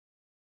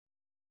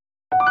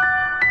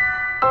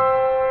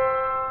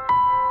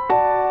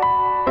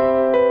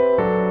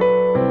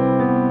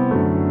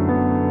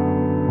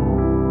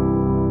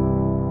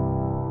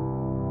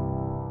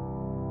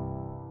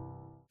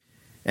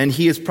And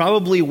he is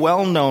probably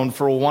well known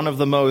for one of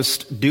the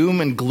most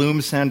doom and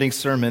gloom sounding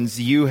sermons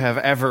you have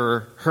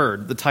ever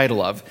heard the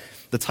title of.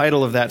 The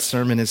title of that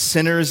sermon is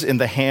Sinners in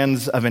the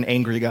Hands of an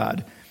Angry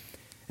God.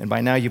 And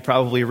by now you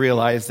probably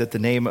realize that the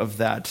name of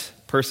that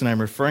person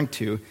I'm referring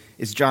to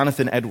is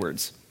Jonathan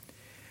Edwards.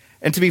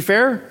 And to be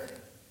fair,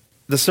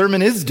 the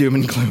sermon is doom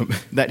and gloom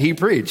that he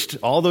preached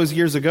all those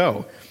years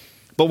ago.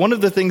 But one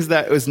of the things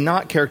that was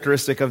not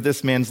characteristic of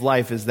this man's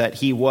life is that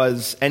he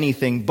was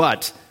anything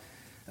but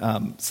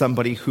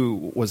somebody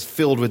who was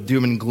filled with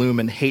doom and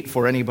gloom and hate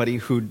for anybody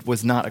who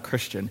was not a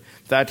Christian.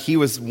 That he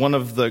was one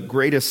of the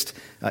greatest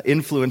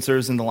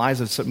influencers in the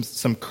lives of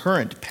some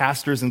current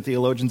pastors and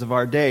theologians of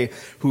our day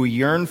who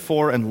yearn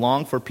for and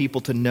long for people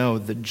to know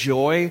the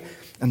joy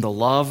and the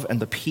love and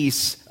the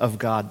peace of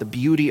God, the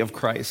beauty of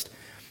Christ.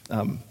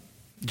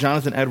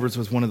 Jonathan Edwards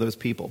was one of those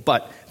people.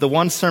 But the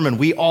one sermon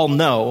we all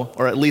know,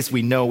 or at least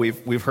we know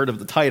we've heard of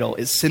the title,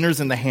 is Sinners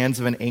in the Hands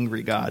of an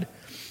Angry God.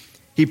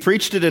 He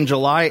preached it in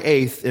July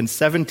 8th in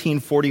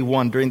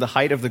 1741 during the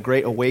height of the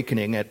Great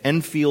Awakening at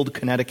Enfield,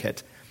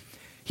 Connecticut.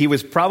 He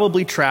was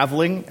probably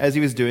traveling as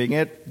he was doing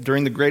it.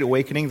 During the Great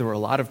Awakening, there were a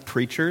lot of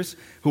preachers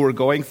who were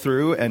going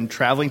through and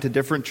traveling to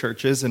different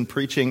churches and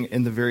preaching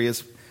in the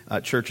various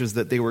churches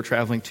that they were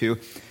traveling to.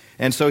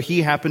 And so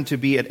he happened to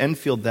be at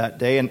Enfield that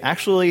day. And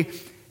actually,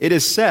 it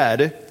is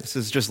said, this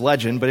is just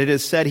legend, but it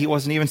is said he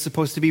wasn't even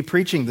supposed to be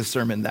preaching the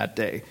sermon that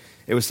day.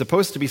 It was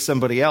supposed to be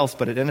somebody else,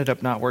 but it ended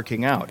up not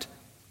working out.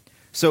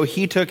 So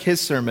he took his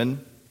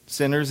sermon,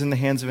 Sinners in the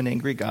Hands of an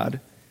Angry God,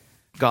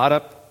 got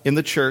up in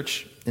the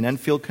church in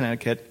Enfield,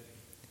 Connecticut,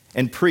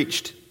 and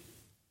preached.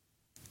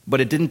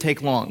 But it didn't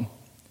take long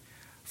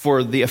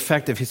for the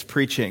effect of his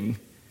preaching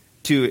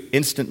to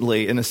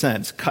instantly, in a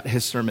sense, cut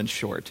his sermon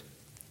short.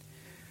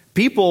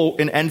 People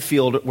in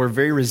Enfield were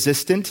very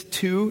resistant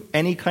to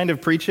any kind of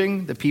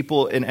preaching. The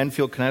people in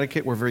Enfield,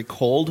 Connecticut were very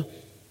cold,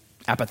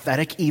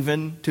 apathetic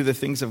even to the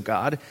things of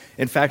God.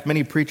 In fact,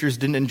 many preachers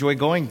didn't enjoy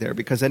going there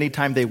because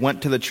anytime they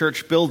went to the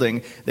church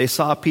building, they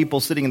saw people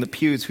sitting in the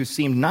pews who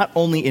seemed not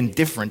only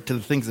indifferent to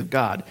the things of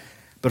God,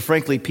 but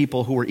frankly,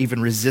 people who were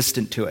even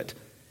resistant to it.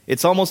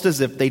 It's almost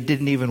as if they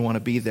didn't even want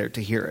to be there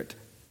to hear it.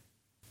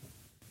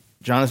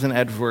 Jonathan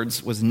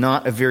Edwards was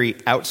not a very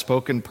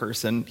outspoken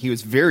person. He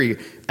was very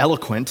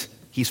eloquent.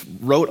 He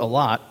wrote a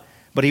lot,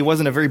 but he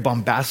wasn't a very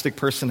bombastic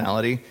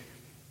personality.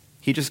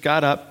 He just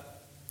got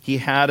up. He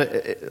had,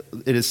 it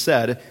is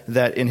said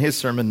that in his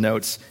sermon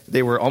notes,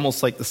 they were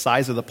almost like the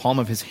size of the palm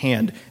of his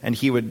hand, and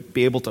he would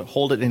be able to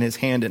hold it in his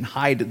hand and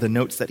hide the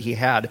notes that he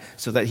had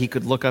so that he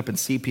could look up and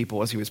see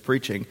people as he was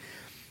preaching.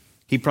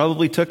 He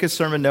probably took his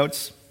sermon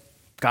notes,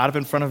 got up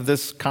in front of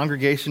this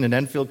congregation in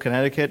Enfield,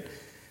 Connecticut,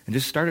 and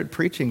just started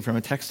preaching from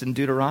a text in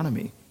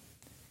Deuteronomy.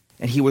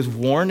 And he was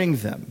warning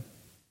them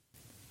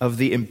of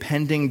the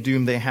impending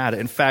doom they had.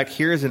 In fact,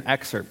 here's an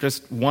excerpt,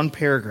 just one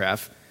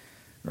paragraph,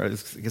 or I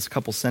guess a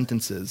couple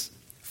sentences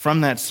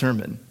from that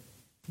sermon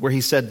where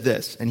he said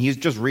this, and he's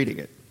just reading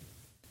it.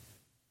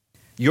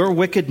 Your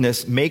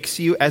wickedness makes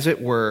you, as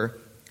it were,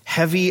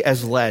 heavy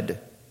as lead,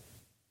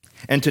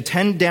 and to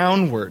tend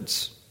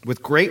downwards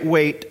with great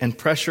weight and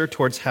pressure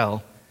towards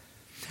hell.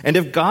 And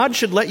if God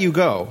should let you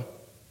go,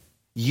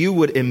 you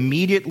would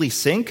immediately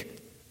sink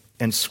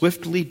and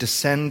swiftly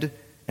descend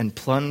and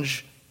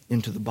plunge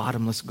into the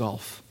bottomless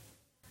gulf.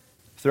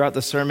 Throughout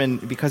the sermon,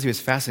 because he was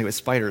fascinated with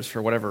spiders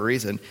for whatever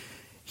reason,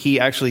 he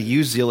actually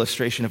used the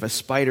illustration of a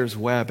spider's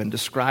web and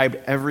described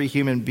every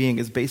human being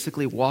as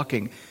basically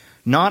walking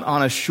not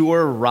on a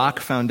sure rock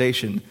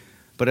foundation,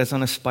 but as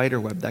on a spider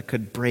web that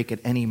could break at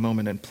any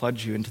moment and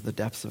plunge you into the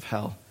depths of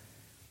hell.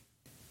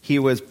 He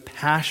was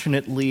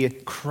passionately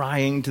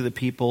crying to the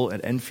people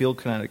at Enfield,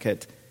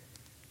 Connecticut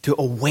to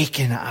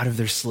awaken out of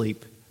their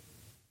sleep,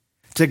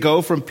 to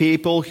go from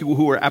people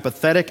who were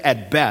apathetic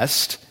at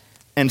best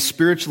and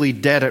spiritually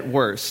dead at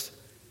worst,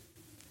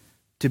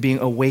 to being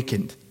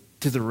awakened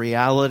to the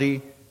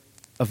reality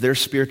of their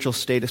spiritual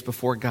status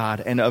before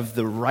God and of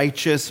the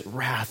righteous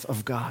wrath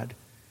of God.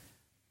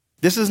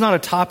 This is not a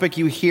topic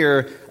you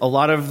hear a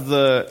lot of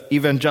the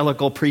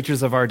evangelical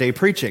preachers of our day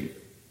preaching.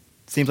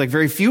 It seems like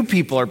very few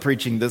people are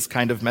preaching this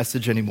kind of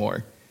message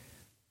anymore.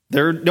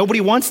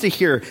 Nobody wants to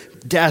hear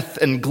death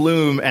and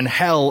gloom and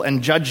hell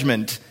and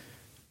judgment,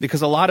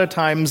 because a lot of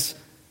times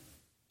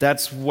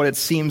that's what it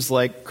seems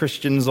like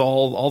Christians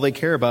all they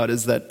care about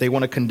is that they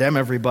want to condemn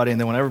everybody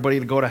and they want everybody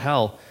to go to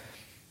hell.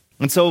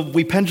 And so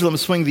we pendulum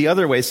swing the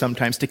other way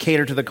sometimes to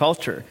cater to the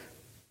culture.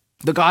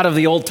 The God of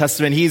the Old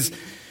Testament, he's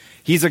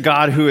a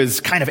God who is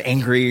kind of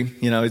angry.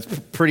 He's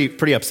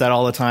pretty upset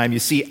all the time. You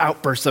see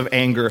outbursts of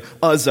anger.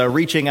 Uzzah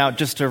reaching out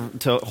just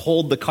to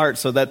hold the cart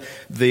so that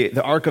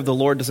the ark of the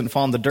Lord doesn't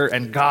fall in the dirt.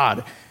 And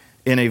God,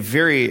 in a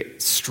very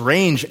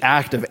strange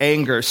act of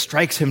anger,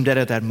 strikes him dead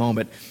at that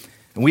moment.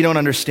 And we don't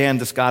understand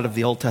this God of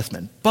the Old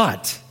Testament.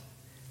 But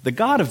the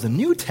God of the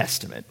New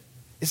Testament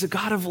is a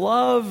God of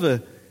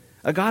love,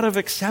 a God of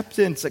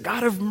acceptance, a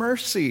God of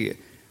mercy.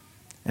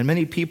 And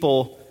many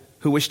people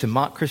who wish to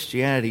mock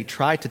Christianity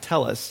try to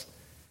tell us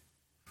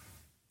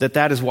that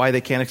that is why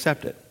they can't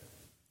accept it.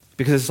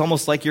 Because it's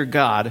almost like your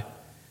God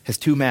has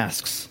two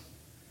masks.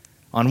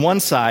 On one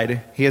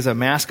side, he has a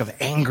mask of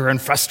anger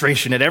and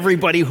frustration at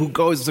everybody who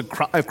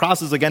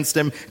crosses against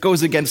him,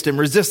 goes against him,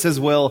 resists his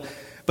will.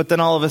 But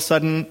then all of a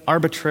sudden,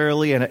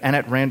 arbitrarily and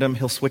at random,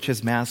 he'll switch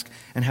his mask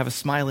and have a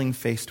smiling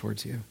face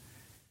towards you.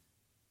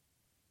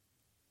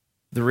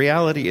 The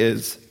reality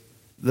is,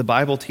 the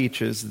Bible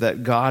teaches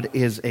that God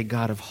is a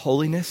God of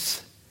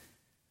holiness,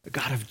 a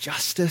God of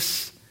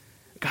justice,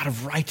 a God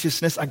of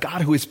righteousness, a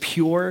God who is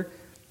pure,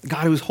 a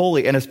God who is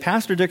holy. And as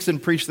Pastor Dixon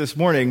preached this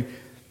morning,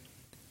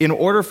 in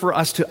order for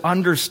us to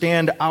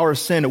understand our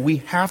sin, we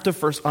have to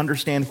first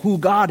understand who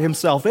God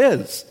himself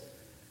is.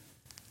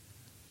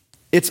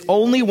 It's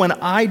only when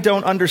I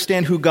don't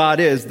understand who God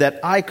is that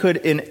I could,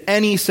 in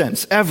any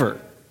sense, ever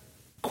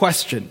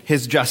question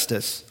his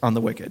justice on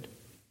the wicked.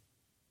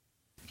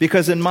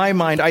 Because in my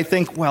mind, I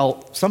think,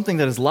 well, something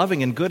that is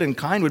loving and good and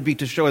kind would be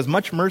to show as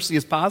much mercy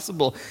as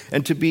possible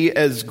and to be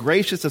as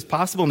gracious as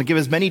possible and to give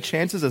as many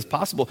chances as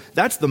possible.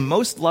 That's the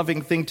most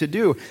loving thing to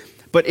do.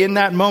 But in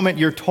that moment,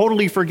 you're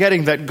totally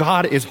forgetting that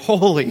God is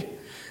holy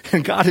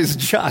and God is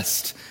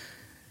just.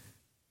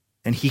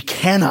 And he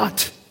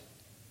cannot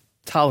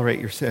tolerate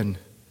your sin.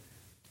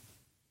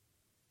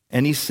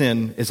 Any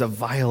sin is a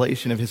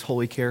violation of his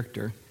holy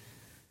character.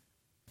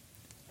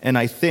 And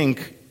I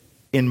think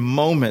in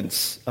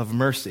moments of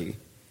mercy,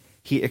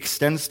 he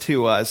extends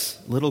to us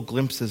little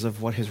glimpses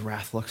of what his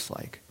wrath looks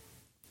like.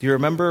 Do you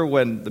remember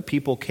when the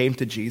people came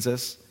to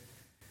Jesus?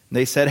 And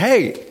they said,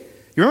 hey,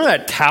 you remember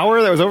that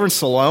tower that was over in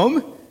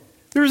Siloam?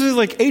 There was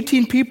like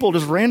 18 people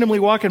just randomly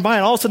walking by,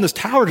 and all of a sudden this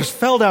tower just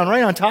fell down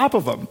right on top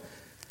of them.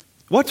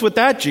 What's with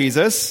that,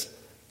 Jesus?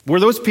 Were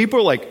those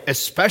people like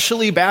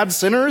especially bad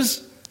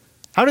sinners?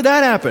 How did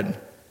that happen?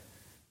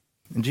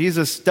 And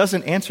Jesus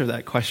doesn't answer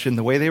that question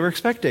the way they were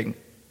expecting.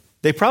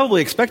 They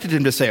probably expected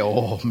him to say,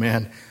 oh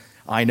man,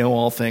 I know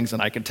all things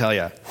and I can tell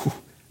you,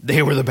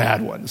 they were the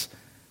bad ones.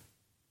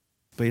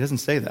 But he doesn't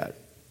say that.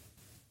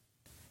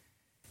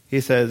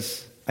 He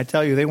says, I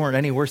tell you, they weren't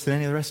any worse than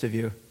any of the rest of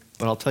you.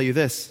 But I'll tell you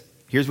this,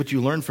 here's what you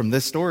learned from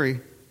this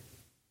story.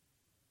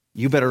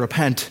 You better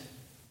repent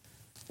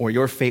or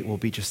your fate will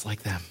be just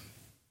like them.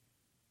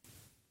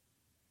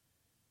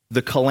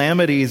 The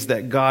calamities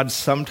that God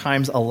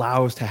sometimes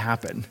allows to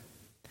happen,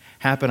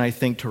 I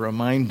think, to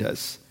remind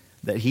us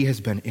that he has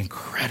been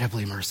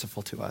incredibly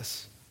merciful to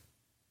us.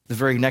 The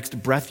very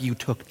next breath you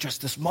took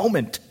just this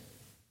moment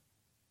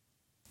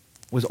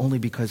was only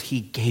because he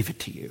gave it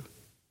to you.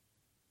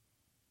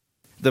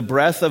 The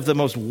breath of the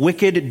most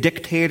wicked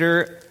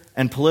dictator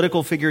and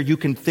political figure you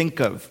can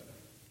think of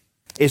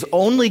is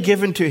only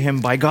given to him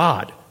by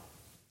God.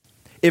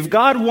 If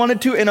God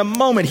wanted to, in a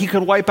moment, he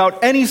could wipe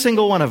out any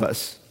single one of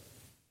us.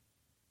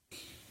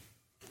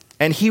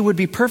 And he would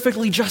be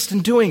perfectly just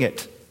in doing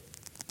it.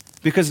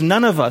 Because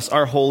none of us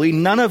are holy,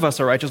 none of us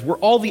are righteous. We're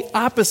all the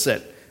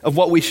opposite of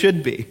what we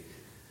should be.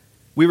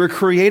 We were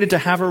created to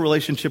have a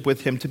relationship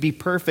with him, to be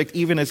perfect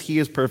even as he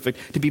is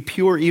perfect, to be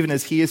pure even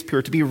as he is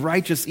pure, to be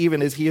righteous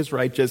even as he is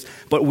righteous,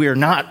 but we're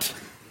not.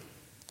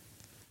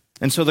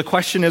 And so the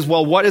question is,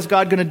 well, what is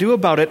God going to do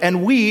about it?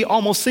 And we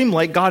almost seem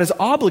like God is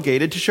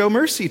obligated to show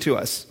mercy to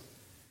us.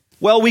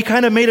 Well, we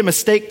kind of made a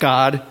mistake,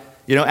 God.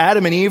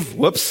 Adam and Eve,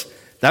 whoops,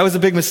 that was a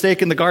big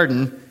mistake in the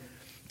garden.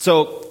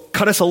 So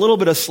cut us a little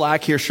bit of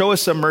slack here, show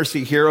us some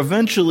mercy here.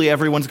 Eventually,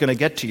 everyone's going to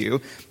get to you.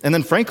 And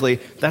then, frankly,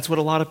 that's what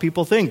a lot of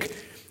people think.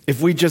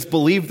 If we just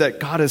believe that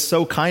God is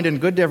so kind and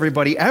good to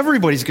everybody,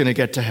 everybody's going to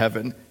get to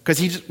heaven.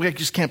 Because we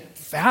just can't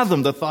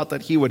fathom the thought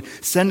that he would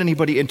send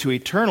anybody into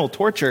eternal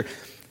torture.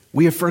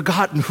 We have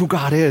forgotten who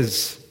God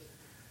is.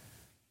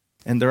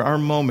 And there are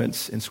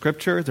moments in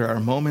Scripture, there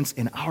are moments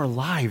in our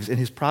lives, in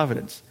his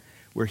providence,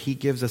 where he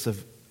gives us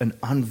an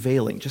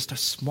unveiling, just a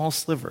small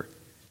sliver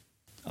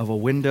of a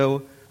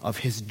window of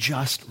his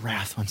just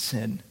wrath on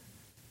sin.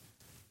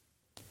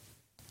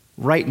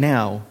 Right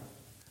now,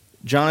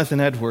 Jonathan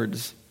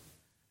Edwards,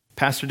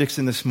 Pastor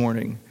Dixon this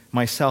morning,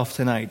 myself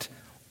tonight,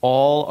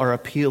 all are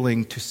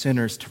appealing to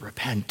sinners to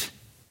repent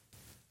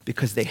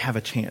because they have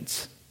a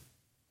chance.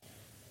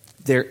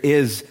 There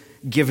is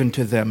given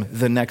to them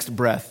the next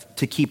breath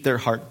to keep their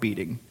heart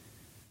beating.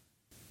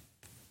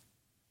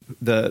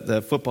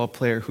 The football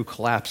player who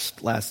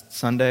collapsed last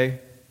Sunday,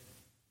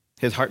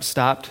 his heart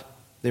stopped.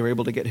 They were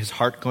able to get his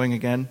heart going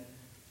again.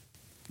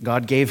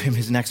 God gave him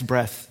his next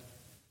breath.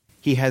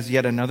 He has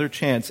yet another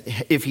chance.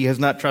 If he has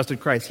not trusted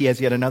Christ, he has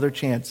yet another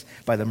chance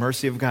by the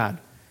mercy of God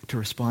to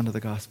respond to the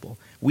gospel.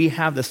 We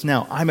have this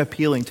now. I'm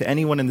appealing to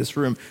anyone in this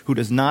room who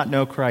does not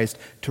know Christ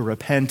to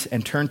repent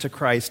and turn to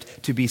Christ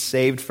to be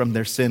saved from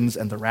their sins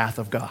and the wrath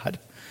of God.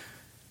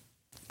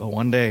 But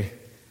one day,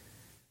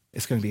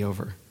 it's going to be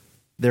over.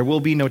 There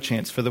will be no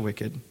chance for the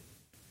wicked.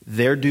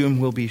 Their doom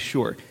will be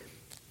sure.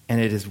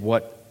 And it is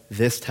what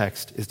this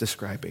text is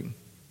describing.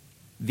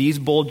 These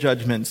bold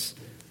judgments,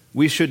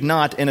 we should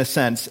not, in a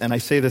sense, and I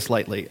say this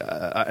lightly,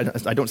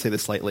 I don't say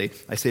this lightly,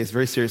 I say this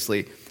very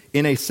seriously,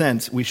 in a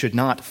sense, we should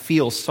not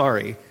feel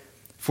sorry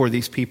for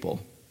these people.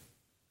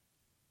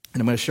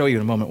 And I'm going to show you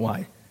in a moment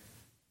why.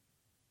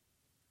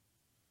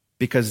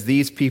 Because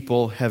these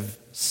people have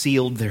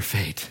sealed their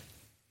fate.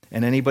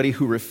 And anybody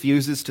who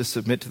refuses to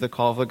submit to the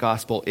call of the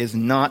gospel is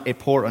not a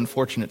poor,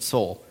 unfortunate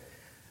soul.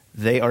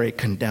 They are a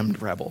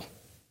condemned rebel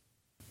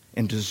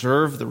and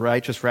deserve the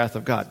righteous wrath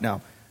of God.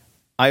 Now,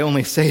 I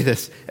only say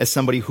this as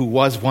somebody who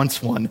was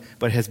once one,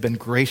 but has been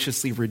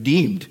graciously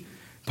redeemed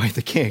by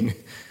the King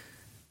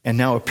and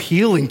now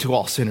appealing to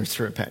all sinners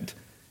to repent.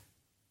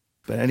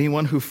 But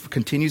anyone who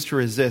continues to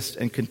resist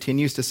and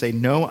continues to say,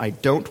 no, I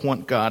don't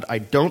want God, I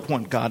don't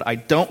want God, I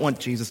don't want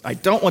Jesus, I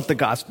don't want the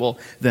gospel,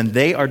 then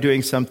they are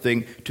doing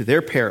something to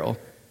their peril.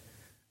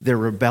 They're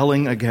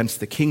rebelling against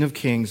the King of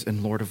Kings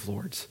and Lord of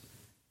Lords.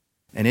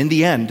 And in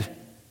the end,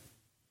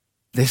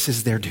 this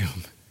is their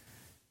doom.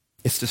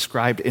 It's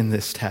described in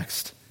this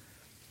text.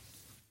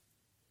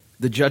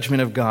 The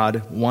judgment of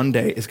God one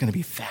day is going to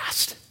be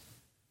fast.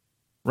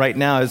 Right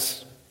now,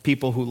 as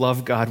people who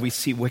love God, we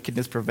see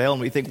wickedness prevail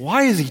and we think,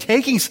 why is he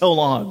taking so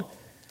long?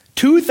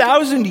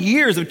 2,000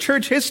 years of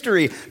church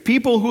history,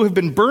 people who have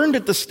been burned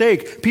at the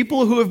stake,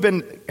 people who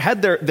have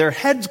had their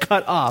heads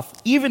cut off,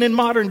 even in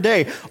modern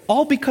day,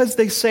 all because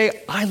they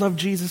say, I love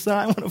Jesus and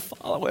I want to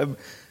follow him.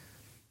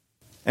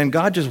 And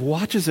God just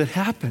watches it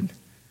happen.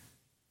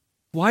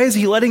 Why is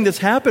he letting this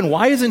happen?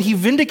 Why isn't he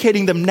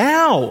vindicating them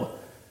now?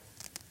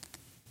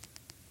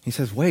 He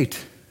says,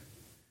 wait,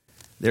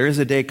 there is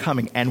a day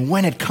coming, and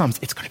when it comes,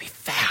 it's going to be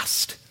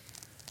fast.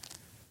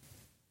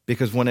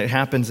 Because when it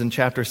happens in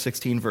chapter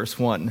 16, verse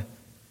 1,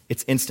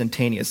 it's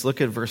instantaneous.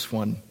 Look at verse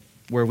 1,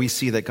 where we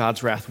see that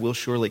God's wrath will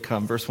surely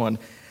come. Verse 1,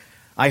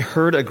 I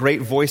heard a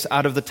great voice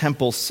out of the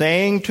temple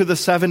saying to the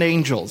 7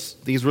 angels,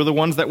 these were the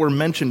ones that were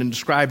mentioned and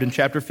described in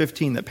chapter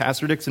 15 that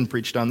Pastor Dixon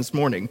preached on this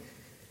morning,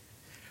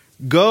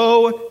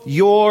 go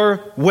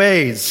your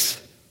ways.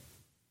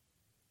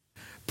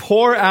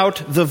 Pour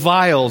out the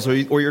vials,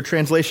 or your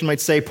translation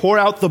might say, pour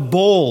out the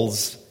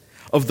bowls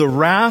of the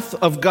wrath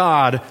of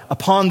God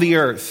upon the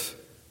earth.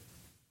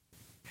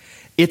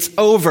 It's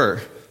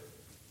over.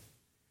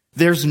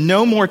 There's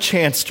no more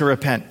chance to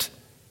repent.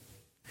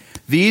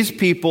 These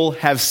people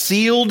have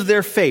sealed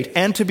their fate.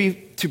 And to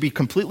be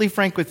completely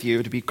frank with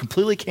you, to be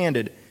completely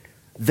candid,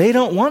 they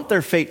don't want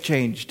their fate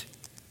changed.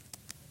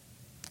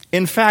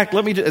 In fact,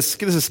 this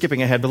is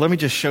skipping ahead, but let me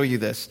just show you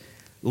this.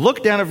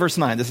 Look down at verse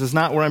 9. This is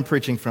not where I'm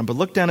preaching from, but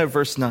look down at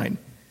verse 9.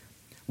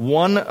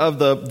 One of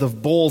the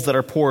bowls that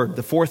are poured,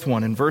 the fourth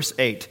one in verse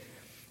 8,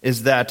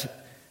 is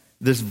that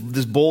this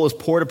bowl is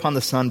poured upon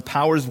the sun.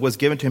 Powers was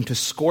given to him to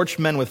scorch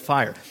men with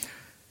fire.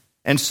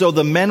 And so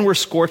the men were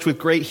scorched with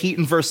great heat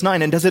in verse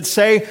 9. And does it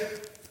say,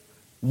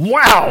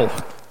 wow,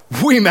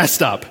 we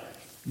messed up.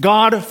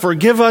 God,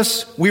 forgive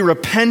us. We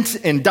repent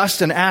in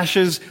dust and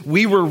ashes.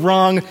 We were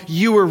wrong.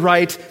 You were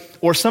right.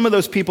 Or some of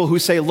those people who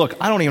say, look,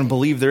 I don't even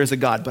believe there is a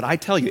God. But I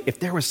tell you, if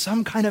there was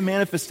some kind of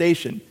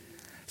manifestation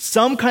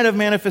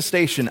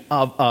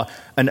of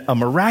a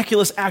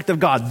miraculous act of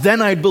God,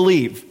 then I'd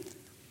believe.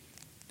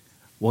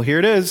 Well, here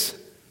it is.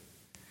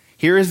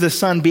 Here is the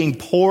sun being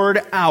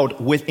poured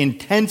out with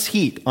intense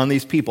heat on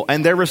these people.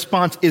 And their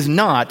response is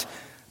not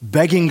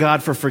begging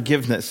God for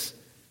forgiveness,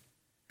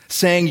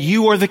 saying,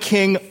 you are the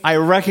king, I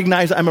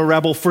recognize I'm a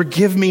rebel,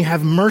 forgive me,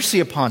 have mercy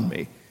upon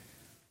me.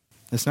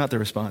 That's not their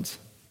response.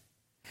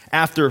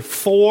 After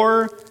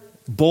 4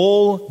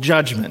 bowl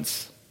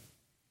judgments,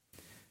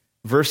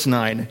 verse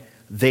 9,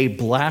 they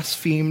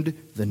blasphemed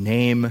the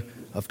name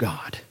of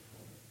God,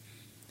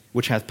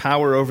 which hath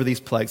power over these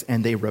plagues,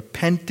 and they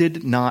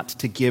repented not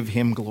to give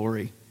him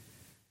glory.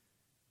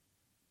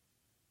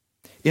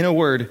 In a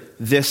word,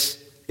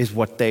 this is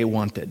what they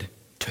wanted,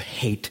 to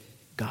hate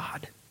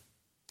God.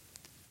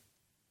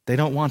 They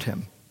don't want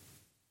him.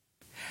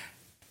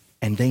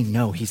 And they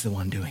know he's the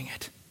one doing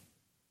it.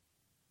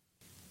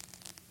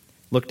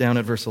 Look down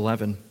at verse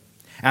 11.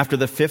 After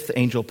the 5th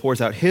angel pours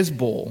out his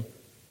bowl,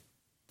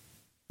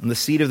 and the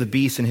seat of the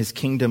beast in his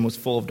kingdom was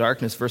full of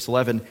darkness. Verse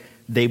 11,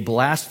 they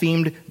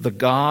blasphemed the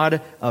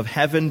God of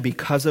heaven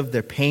because of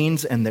their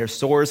pains and their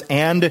sores,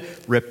 and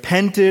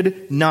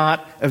repented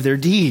not of their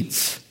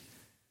deeds.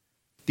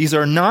 These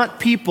are not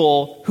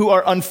people who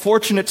are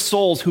unfortunate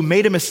souls who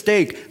made a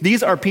mistake.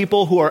 These are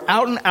people who are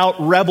out and out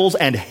rebels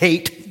and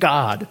hate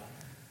God.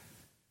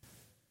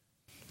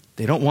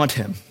 They don't want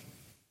him.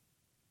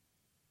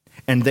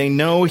 And they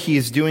know he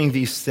is doing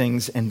these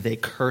things, and they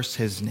curse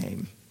his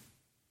name.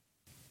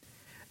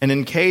 And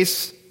in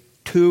case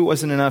 2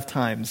 wasn't enough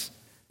times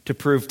to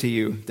prove to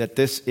you that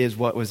this is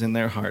what was in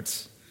their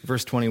hearts,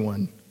 verse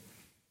 21.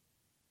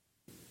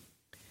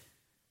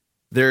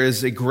 There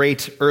is a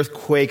great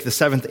earthquake. The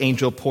 7th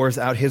angel pours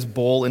out his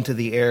bowl into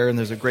the air, and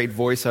there's a great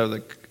voice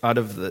out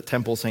of the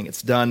temple saying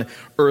it's done.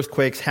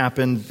 Earthquakes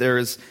happened.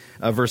 There's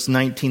verse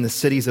 19, the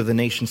cities of the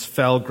nations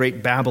fell.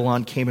 Great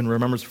Babylon came in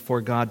remembrance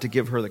before God to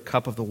give her the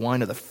cup of the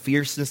wine of the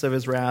fierceness of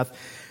his wrath.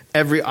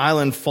 Every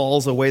island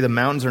falls away. The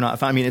mountains are not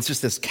found. I mean, it's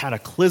just this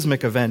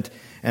cataclysmic event.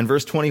 And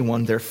verse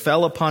 21, there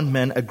fell upon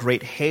men a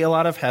great hail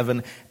out of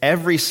heaven,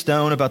 every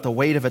stone about the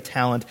weight of a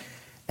talent,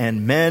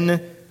 and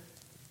men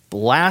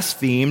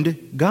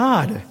blasphemed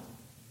God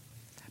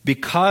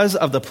because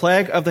of the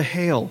plague of the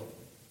hail,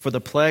 for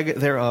the plague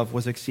thereof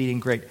was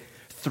exceeding great.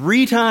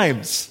 3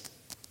 times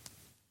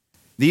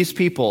these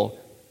people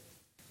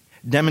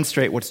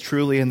demonstrate what's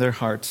truly in their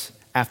hearts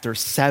after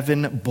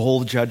 7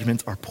 bold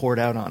judgments are poured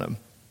out on them.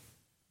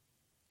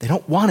 They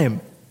don't want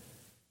him.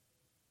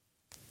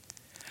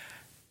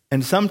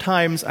 And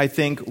sometimes I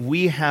think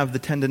we have the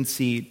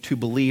tendency to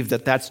believe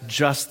that that's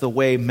just the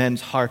way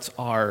men's hearts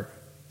are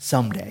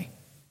someday.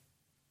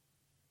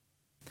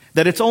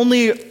 That it's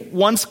only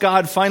once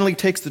God finally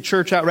takes the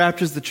church out,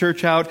 raptures the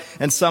church out,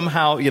 and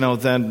somehow,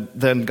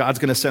 then God's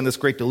going to send this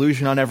great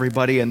delusion on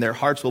everybody and their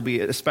hearts will be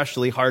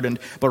especially hardened.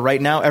 But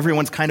right now,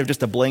 everyone's kind of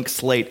just a blank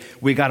slate.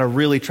 We got to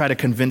really try to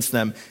convince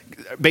them.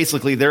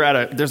 Basically,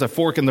 there's a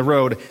fork in the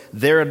road.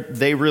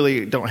 They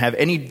really don't have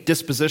any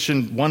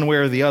disposition one way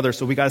or the other,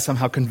 so we got to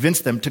somehow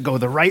convince them to go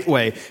the right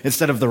way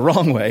instead of the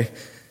wrong way.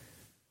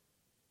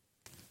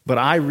 But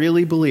I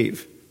really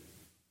believe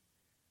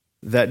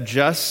that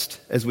just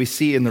as we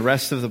see in the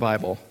rest of the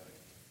Bible,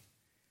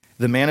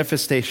 the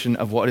manifestation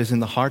of what is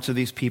in the hearts of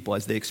these people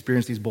as they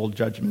experience these bold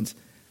judgments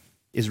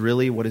is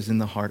really what is in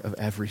the heart of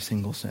every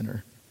single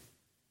sinner.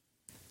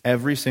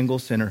 Every single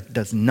sinner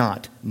does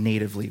not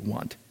natively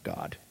want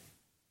God.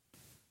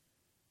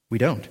 We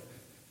don't.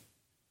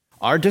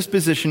 Our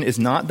disposition is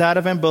not that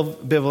of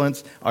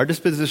ambivalence. Our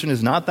disposition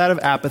is not that of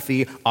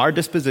apathy. Our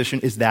disposition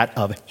is that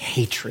of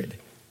hatred.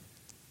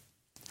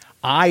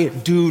 I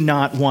do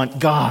not want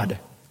God.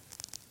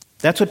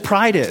 That's what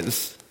pride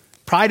is.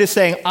 Pride is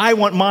saying, I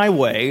want my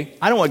way.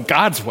 I don't want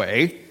God's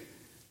way.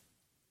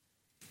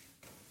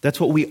 That's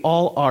what we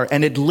all are.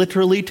 And it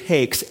literally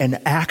takes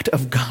an act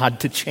of God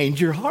to change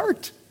your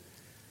heart.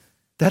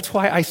 That's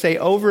why I say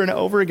over and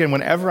over again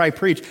whenever I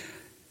preach,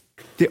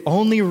 the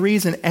only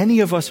reason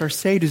any of us are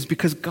saved is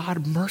because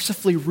God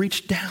mercifully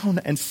reached down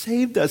and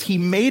saved us. He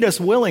made us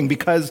willing,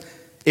 because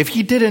if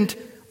he didn't,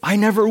 I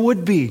never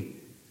would be.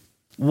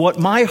 What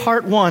my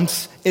heart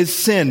wants is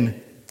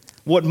sin.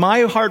 What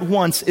my heart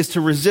wants is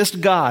to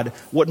resist God.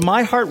 What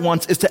my heart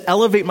wants is to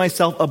elevate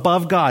myself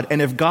above God.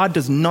 And if God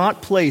does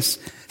not place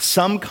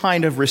some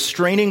kind of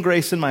restraining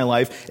grace in my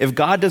life, if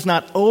God does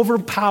not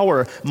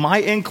overpower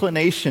my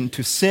inclination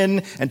to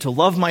sin and to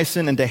love my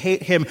sin and to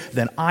hate him,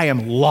 then I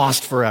am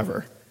lost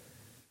forever.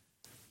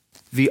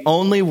 The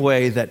only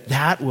way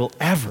that will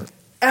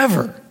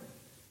ever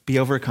be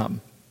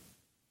overcome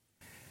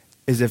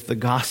is if the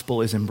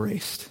gospel is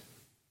embraced.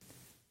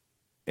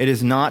 It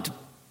is not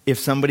if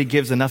somebody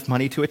gives enough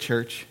money to a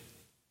church.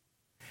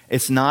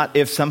 It's not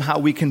if somehow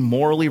we can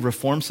morally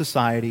reform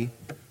society.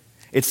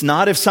 It's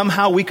not if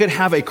somehow we could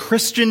have a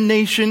Christian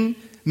nation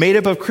made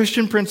up of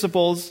Christian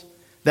principles,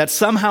 that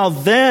somehow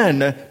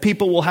then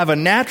people will have a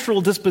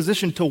natural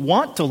disposition to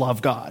want to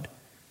love God.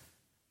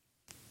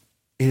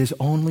 It is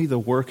only the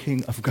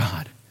working of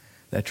God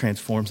that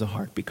transforms a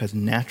heart, because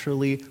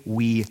naturally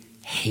we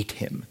hate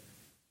him.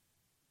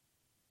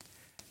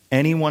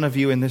 Any one of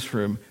you in this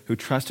room who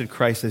trusted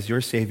Christ as your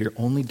Savior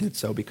only did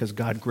so because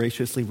God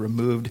graciously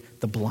removed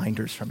the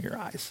blinders from your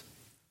eyes.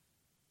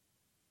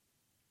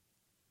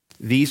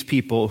 These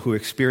people who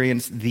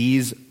experience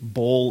these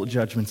bold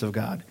judgments of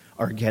God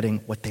are getting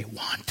what they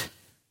want.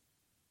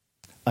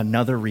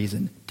 Another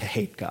reason to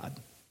hate God.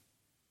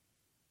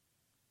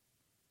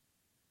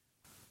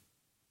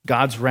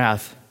 God's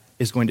wrath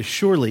is going to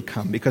surely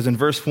come, because in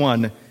verse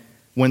 1,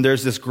 when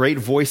there's this great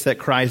voice that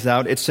cries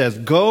out, it says,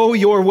 "Go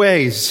your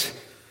ways."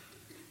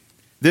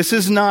 This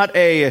is not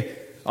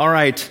all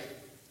right,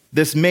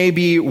 this may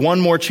be one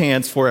more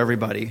chance for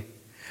everybody.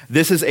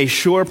 This is a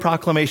sure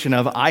proclamation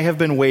of, I have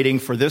been waiting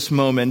for this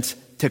moment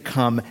to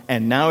come,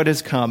 and now it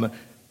has come.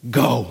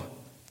 Go.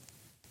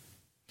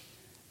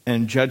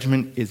 And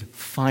judgment is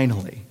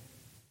finally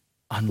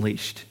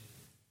unleashed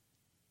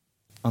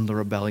on the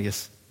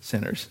rebellious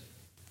sinners.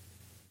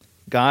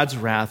 God's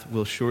wrath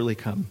will surely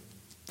come.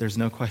 There's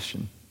no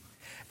question.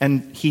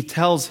 And he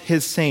tells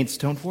his saints,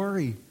 don't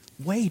worry,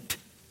 wait.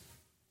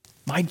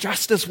 My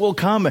justice will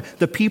come.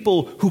 The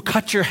people who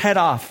cut your head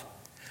off,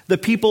 the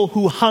people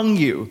who hung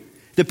you,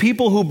 the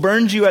people who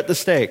burned you at the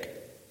stake,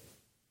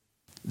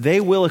 they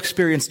will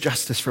experience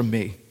justice from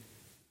me.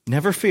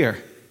 Never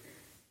fear.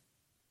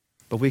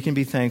 But we can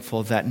be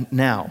thankful that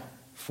now,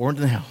 for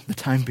now, the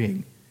time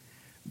being,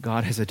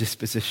 God has a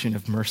disposition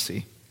of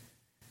mercy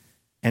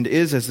and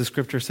is, as the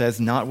scripture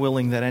says, not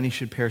willing that any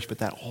should perish, but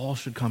that all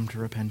should come to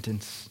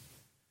repentance.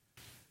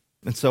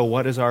 And so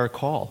what is our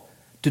call?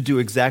 To do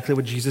exactly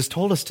what Jesus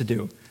told us to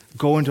do.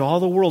 Go into all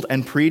the world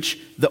and preach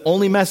the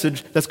only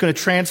message that's going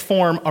to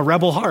transform a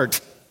rebel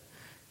heart.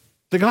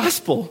 The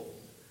gospel.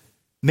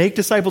 Make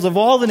disciples of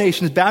all the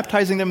nations,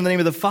 baptizing them in the name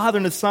of the Father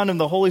and the Son and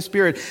the Holy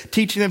Spirit,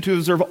 teaching them to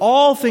observe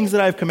all things that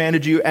I have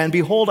commanded you, and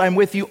behold, I'm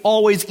with you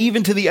always,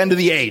 even to the end of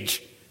the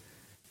age.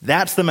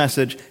 That's the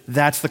message.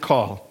 That's the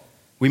call.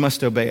 We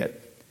must obey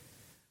it.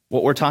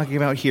 What we're talking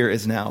about here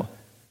is now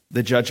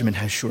the judgment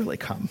has surely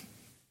come.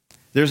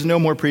 There's no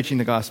more preaching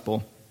the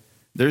gospel.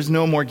 There's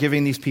no more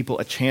giving these people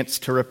a chance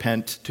to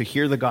repent, to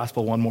hear the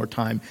gospel one more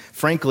time.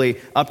 Frankly,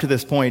 up to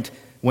this point,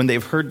 when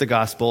they've heard the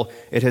gospel,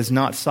 it has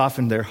not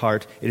softened their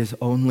heart. It has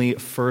only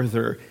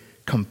further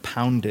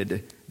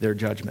compounded their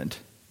judgment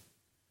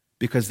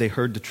because they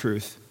heard the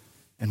truth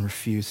and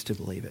refused to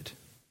believe it.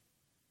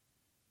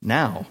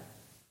 Now,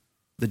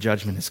 the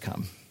judgment has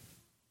come.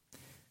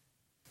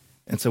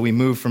 And so we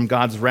move from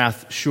God's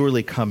wrath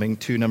surely coming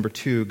to number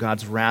 2,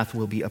 God's wrath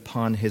will be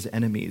upon his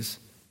enemies.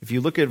 If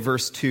you look at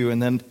verse 2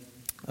 and then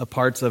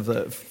parts of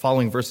the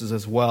following verses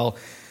as well,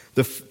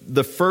 the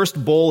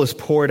first bowl is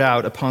poured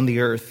out upon the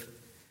earth,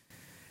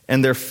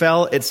 and there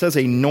fell, it says,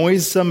 a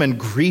noisome and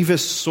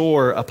grievous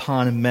sore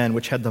upon men,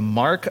 which had the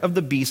mark of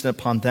the beast, and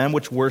upon them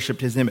which worshipped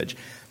his image.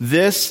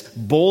 This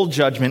bowl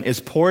judgment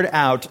is poured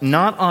out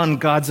not on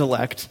God's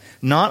elect,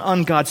 not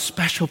on God's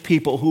special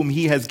people whom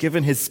he has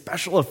given his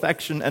special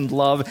affection and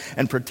love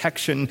and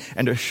protection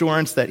and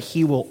assurance that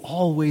he will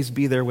always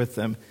be there with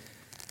them.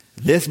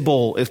 This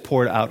bowl is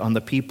poured out on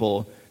the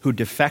people who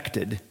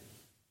defected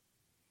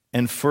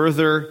and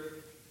further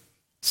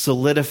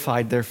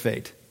solidified their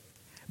fate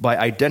by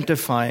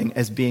identifying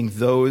as being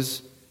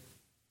those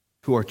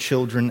who are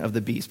children of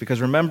the beast.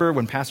 Because remember,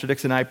 when Pastor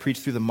Dix and I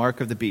preached through the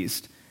mark of the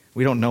beast,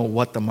 we don't know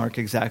what the mark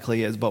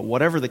exactly is, but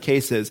whatever the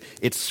case is,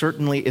 it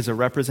certainly is a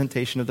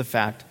representation of the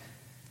fact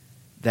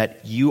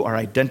that you are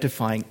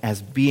identifying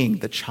as being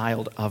the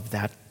child of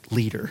that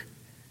leader.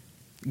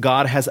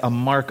 God has a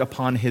mark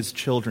upon his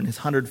children, his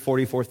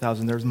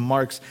 144,000. There's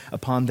marks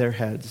upon their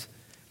heads.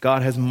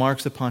 God has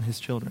marks upon his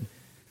children.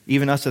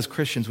 Even us as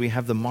Christians, we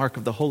have the mark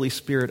of the Holy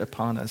Spirit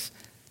upon us,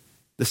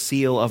 the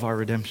seal of our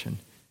redemption.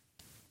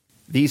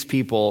 These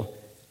people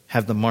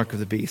have the mark of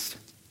the beast,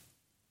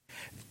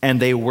 and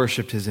they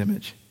worshiped his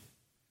image.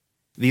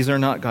 These are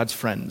not God's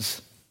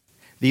friends.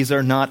 These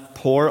are not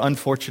poor,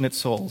 unfortunate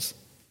souls.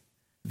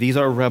 These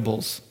are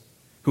rebels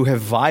who have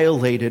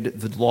violated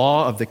the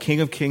law of the King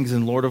of Kings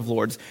and Lord of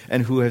Lords,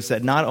 and who have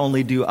said, not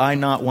only do I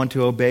not want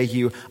to obey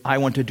you, I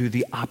want to do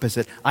the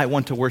opposite. I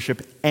want to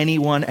worship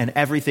anyone and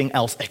everything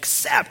else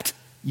except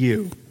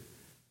you.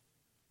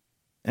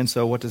 And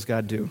so what does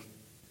God do?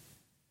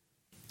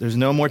 There's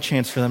no more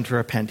chance for them to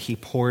repent. He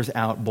pours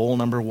out bowl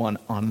number 1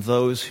 on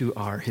those who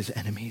are his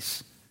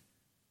enemies.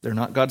 They're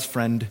not God's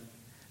friend.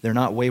 They're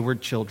not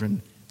wayward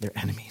children. They're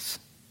enemies.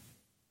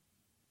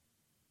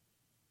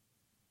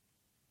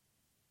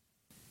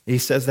 He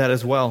says that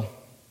as well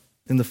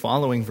in the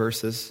following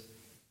verses.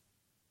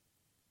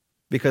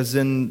 Because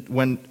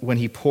when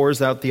he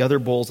pours out the other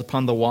bowls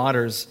upon the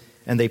waters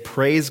and they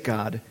praise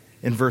God,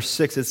 in verse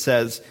 6 it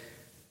says,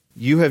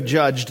 you have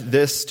judged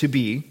this to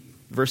be,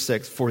 verse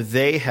 6, for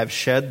they have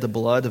shed the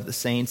blood of the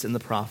saints and the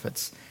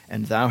prophets,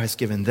 and thou hast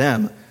given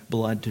them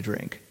blood to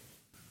drink.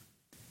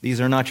 These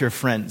are not your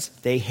friends.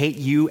 They hate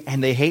you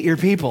and they hate your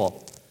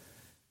people.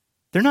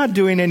 They're not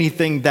doing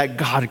anything that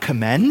God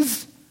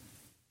commends.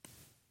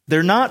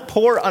 They're not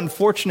poor,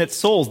 unfortunate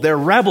souls. They're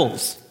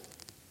rebels.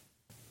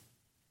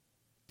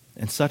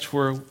 And such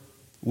were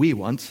we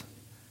once.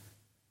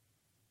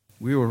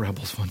 We were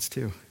rebels once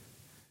too.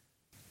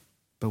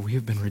 But we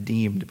have been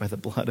redeemed by the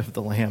blood of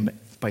the Lamb,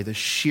 by the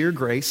sheer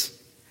grace,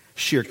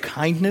 sheer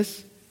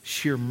kindness,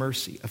 sheer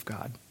mercy of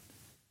God,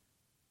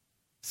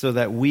 so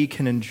that we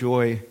can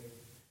enjoy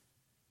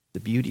the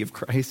beauty of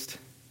Christ.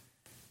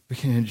 We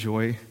can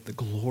enjoy the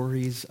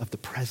glories of the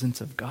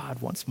presence of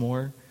God once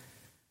more.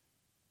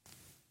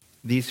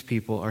 These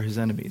people are his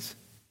enemies,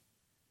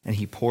 and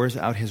he pours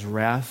out his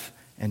wrath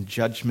and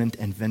judgment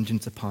and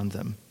vengeance upon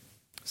them.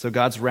 So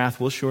God's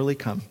wrath will surely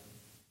come.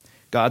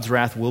 God's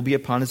wrath will be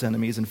upon his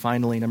enemies. And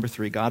finally, number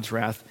 3, God's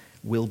wrath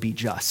will be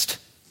just.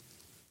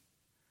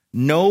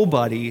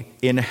 Nobody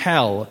in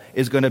hell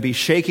is going to be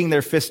shaking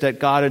their fist at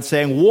God and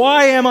saying,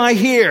 why am I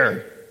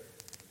here?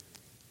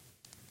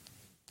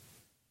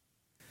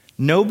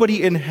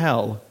 Nobody in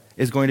hell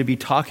is going to be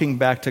talking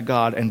back to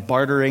God and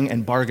bartering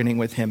and bargaining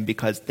with him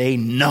because they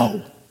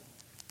know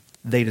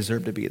they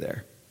deserve to be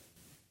there.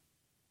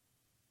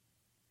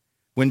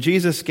 When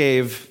Jesus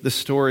gave the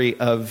story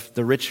of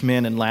the rich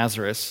man and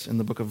Lazarus in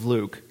the book of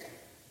Luke,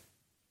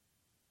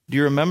 do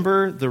you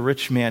remember the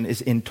rich man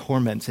is in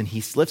torments and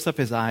he lifts up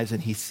his eyes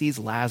and he sees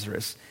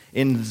Lazarus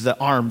in the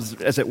arms,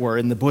 as it were,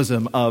 in the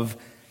bosom of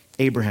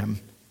Abraham?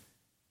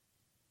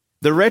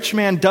 The rich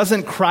man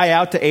doesn't cry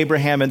out to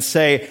Abraham and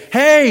say,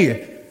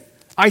 hey,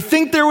 I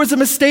think there was a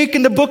mistake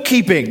in the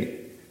bookkeeping.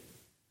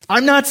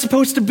 I'm not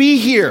supposed to be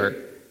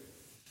here.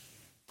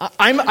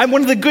 I'm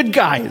one of the good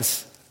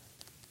guys.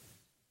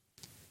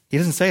 He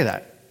doesn't say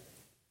that.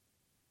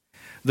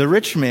 The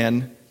rich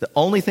man, the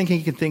only thing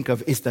he can think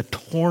of is the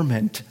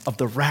torment of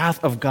the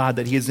wrath of God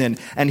that he is in.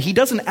 And he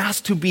doesn't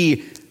ask to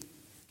be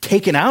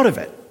taken out of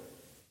it.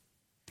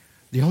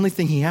 The only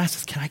thing he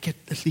asks is, can I get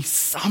at least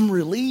some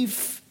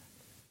relief?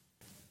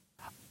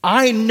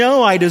 I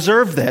know I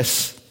deserve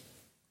this.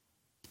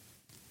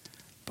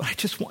 But I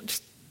just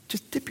want,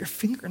 just dip your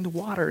finger in the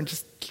water and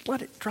just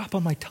let it drop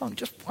on my tongue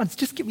just once.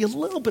 Just give me a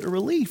little bit of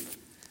relief.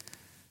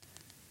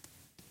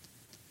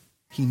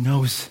 He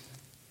knows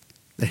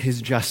that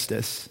his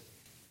justice,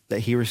 that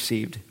he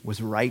received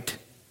was right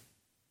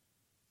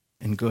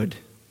and good.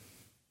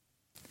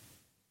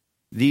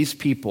 These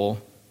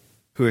people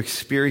who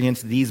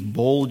experience these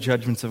bold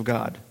judgments of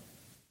God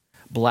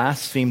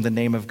blaspheme the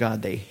name of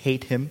God. They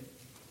hate him,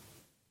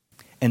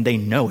 and they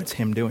know it's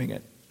him doing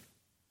it.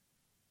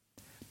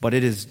 But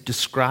it is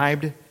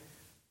described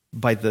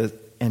by the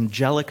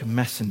angelic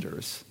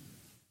messengers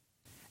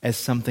as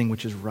something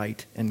which is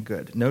right and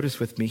good. Notice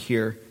with me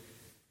here,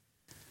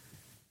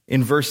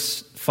 in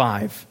verse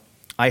 5,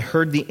 I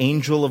heard the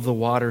angel of the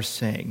waters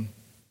saying,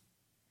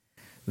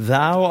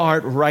 Thou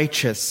art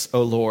righteous,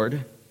 O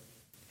Lord,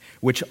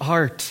 which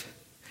art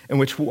and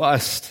which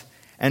wast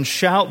and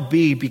shalt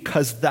be,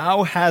 because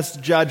thou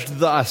hast judged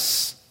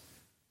thus.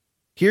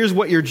 Here's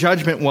what your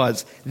judgment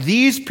was.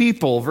 These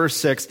people, verse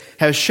 6,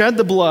 have shed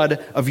the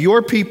blood of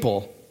your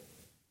people,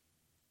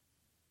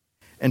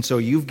 and so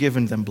you've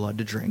given them blood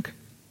to drink.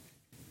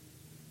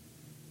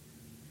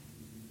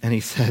 And he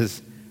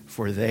says,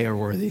 for they are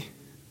worthy.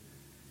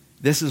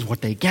 This is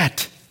what they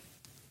get.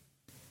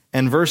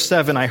 And verse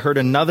 7, I heard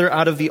another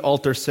out of the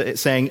altar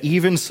saying,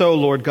 Even so,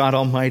 Lord God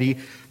Almighty,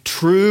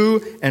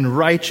 true and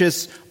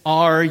righteous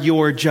are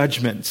your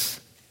judgments.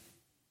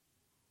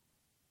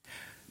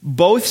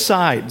 Both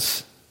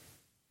sides,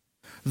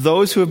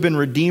 those who have been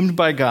redeemed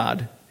by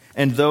God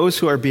and those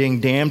who are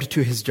being damned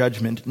to his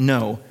judgment,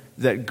 know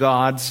that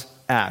God's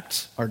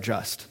acts are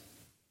just.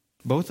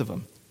 Both of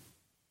them.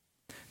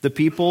 The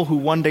people who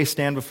one day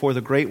stand before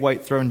the great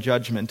white throne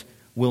judgment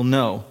will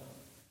know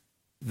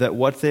that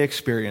what they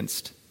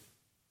experienced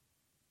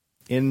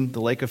in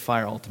the lake of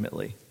fire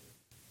ultimately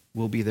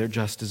will be their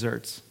just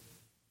deserts.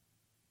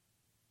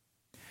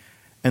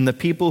 And the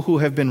people who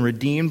have been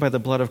redeemed by the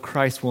blood of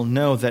Christ will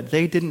know that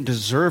they didn't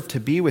deserve to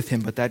be with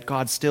him, but that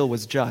God still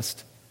was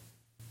just.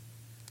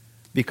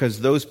 Because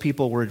those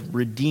people were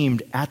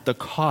redeemed at the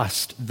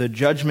cost. The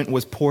judgment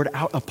was poured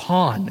out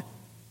upon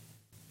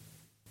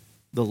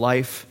the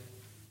life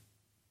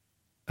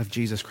of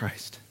Jesus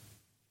Christ.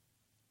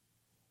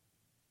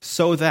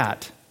 So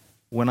that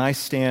when I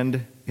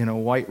stand in a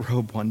white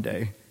robe one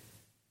day,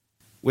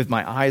 with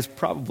my eyes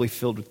probably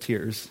filled with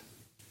tears,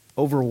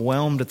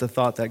 overwhelmed at the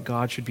thought that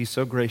God should be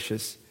so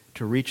gracious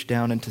to reach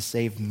down and to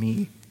save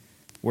me,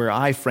 where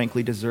I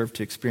frankly deserve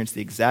to experience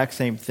the exact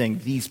same thing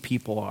these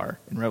people are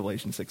in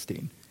Revelation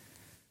 16.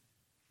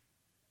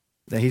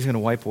 That he's going to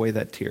wipe away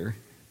that tear.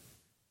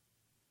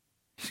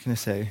 He's going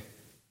to say,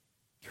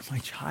 you're my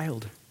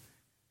child.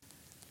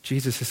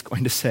 Jesus is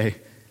going to say,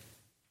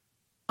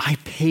 I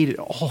paid it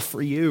all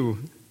for you.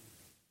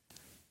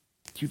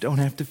 You don't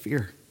have to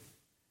fear.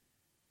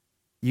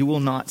 You will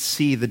not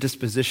see the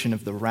disposition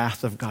of the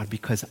wrath of God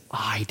because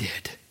I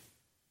did.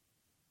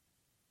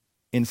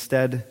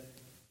 Instead,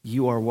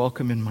 you are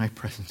welcome in my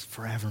presence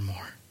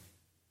forevermore.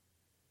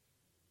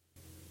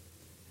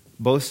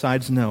 Both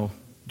sides know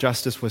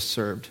justice was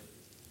served.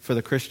 For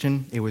the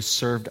Christian, it was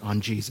served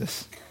on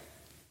Jesus.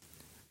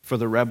 For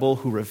the rebel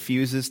who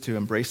refuses to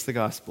embrace the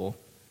gospel,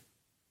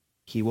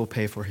 he will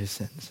pay for his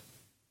sins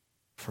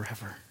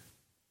forever.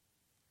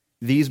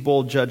 These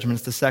bold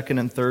judgments, the second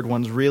and third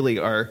ones, really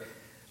are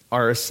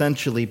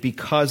essentially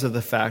because of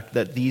the fact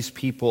that these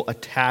people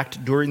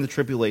attacked during the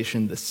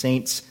tribulation the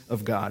saints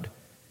of God.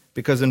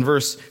 Because in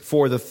verse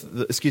 3,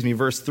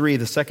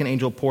 the second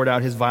angel poured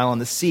out his vial on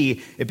the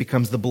sea. It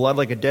becomes the blood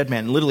like a dead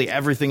man. Literally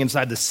everything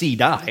inside the sea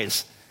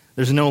dies.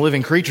 There's no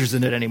living creatures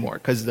in it anymore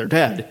because they're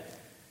dead.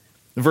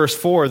 In verse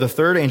 4, the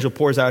third angel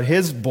pours out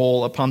his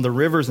bowl upon the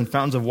rivers and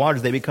fountains of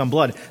waters. They become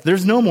blood.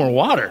 There's no more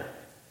water.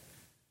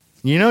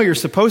 You know you're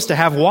supposed to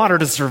have water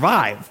to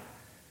survive.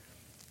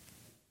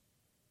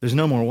 There's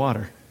no more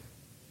water.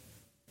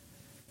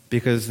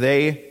 Because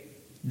they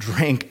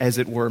drank, as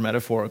it were,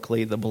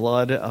 metaphorically, the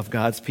blood of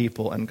God's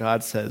people. And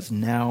God says,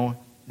 now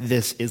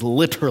this is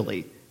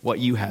literally what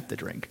you have to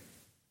drink.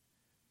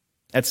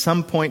 At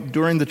some point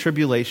during the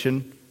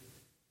tribulation,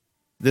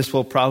 this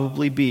will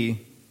probably be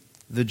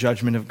the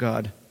judgment of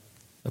God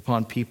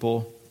upon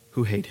people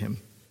who hate him.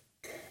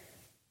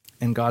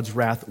 And God's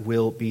wrath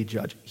will be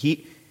judged.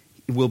 He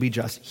will be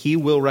just. He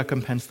will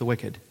recompense the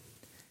wicked.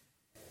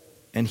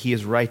 And he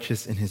is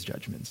righteous in his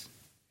judgments.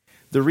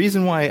 The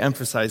reason why I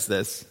emphasize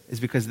this is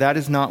because that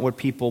is not what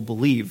people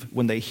believe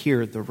when they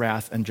hear the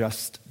wrath and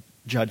just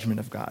judgment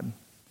of God.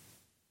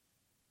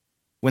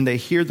 When they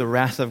hear the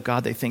wrath of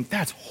God, they think,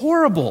 that's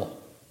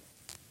horrible.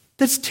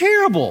 That's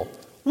terrible.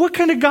 What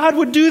kind of God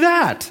would do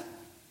that?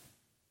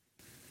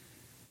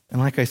 And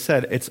like I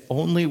said, it's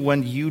only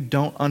when you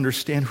don't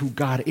understand who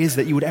God is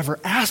that you would ever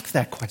ask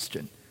that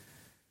question.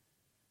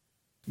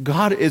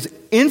 God is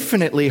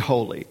infinitely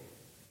holy,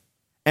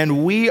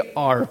 and we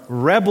are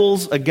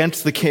rebels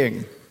against the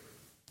King.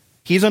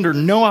 He's under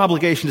no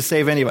obligation to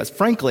save any of us.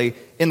 Frankly,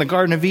 in the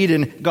Garden of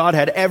Eden, God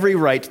had every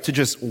right to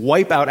just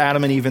wipe out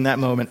Adam and Eve in that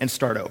moment and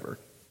start over.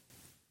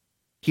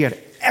 He had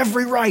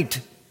every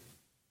right.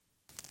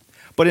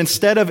 But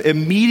instead of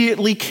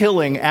immediately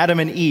killing Adam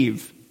and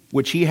Eve,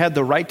 which he had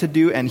the right to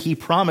do and he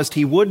promised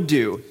he would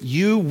do,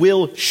 you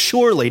will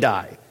surely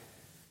die.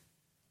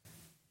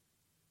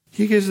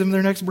 He gives them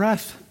their next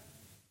breath.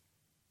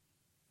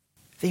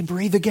 they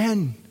breathe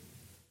again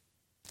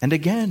and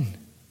again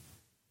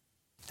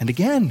and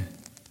again.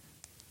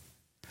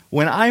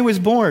 When I was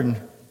born,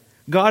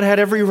 God had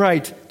every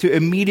right to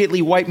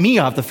immediately wipe me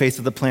off the face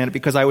of the planet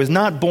because I was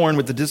not born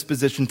with the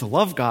disposition to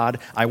love God.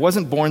 I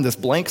wasn't born this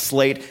blank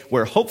slate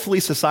where hopefully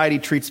society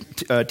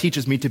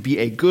teaches me to be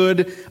a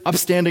good,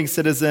 upstanding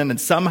citizen, and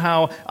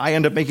somehow I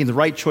end up making the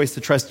right choice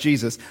to trust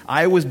Jesus.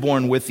 I was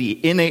born with the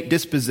innate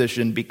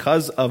disposition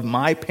because of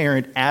my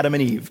parent, Adam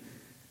and Eve,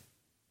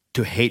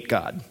 to hate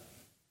God.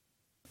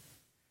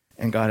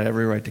 And God had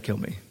every right to kill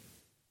me.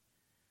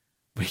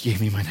 But he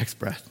gave me my next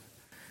breath,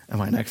 and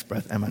my next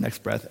breath, and my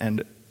next breath,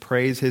 and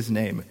praise his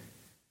name.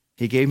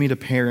 He gave me to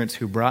parents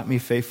who brought me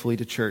faithfully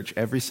to church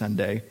every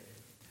Sunday,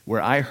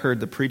 where I heard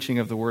the preaching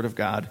of the Word of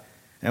God,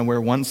 and where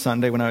one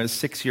Sunday when I was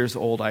 6 years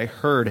old, I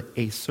heard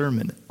a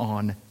sermon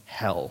on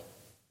hell.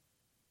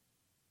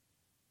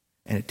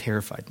 And it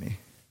terrified me.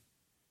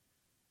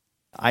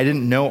 I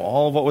didn't know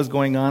all of what was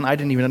going on. I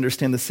didn't even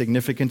understand the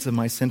significance of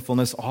my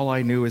sinfulness. All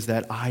I knew is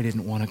that I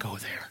didn't want to go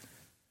there.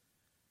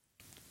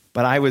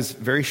 But I was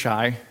very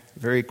shy,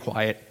 very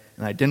quiet,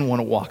 and I didn't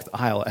want to walk the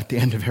aisle at the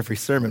end of every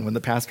sermon when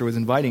the pastor was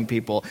inviting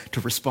people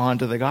to respond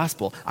to the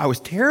gospel. I was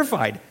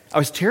terrified. I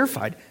was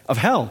terrified of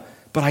hell,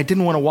 but I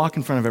didn't want to walk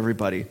in front of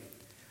everybody.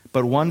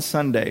 But one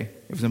Sunday,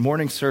 it was a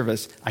morning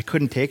service, I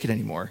couldn't take it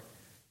anymore.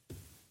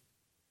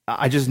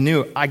 I just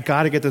knew, I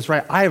got to get this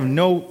right. I have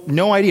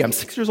no idea. I'm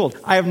 6 years old.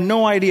 I have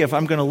no idea if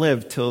I'm going to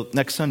live till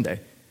next Sunday.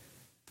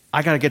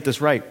 I got to get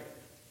this right.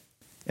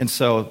 And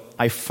so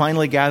I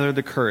finally gathered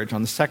the courage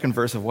on the second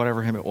verse of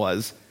whatever hymn it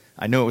was.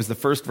 I know it was the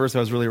first verse I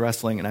was really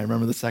wrestling, and I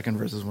remember the second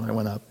verses when I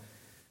went up,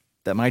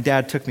 that my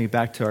dad took me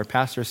back to our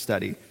pastor's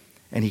study,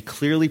 and he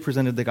clearly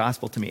presented the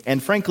gospel to me.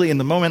 And frankly, in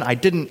the moment, I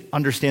didn't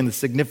understand the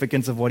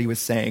significance of what he was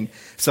saying.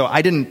 So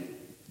I didn't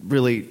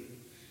really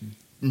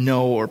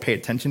know or pay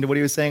attention to what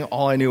he was saying.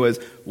 All I knew was,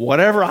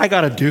 whatever I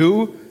got to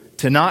do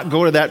to not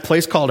go to that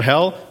place called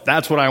hell,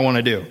 that's what I want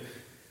to do.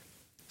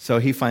 So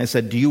he finally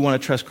said, do you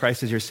want to trust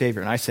Christ as your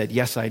Savior? And I said,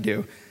 yes, I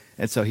do.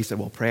 And so he said,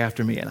 well, pray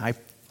after me. And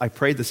I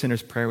prayed the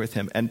sinner's prayer with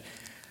him.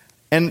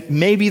 And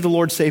maybe the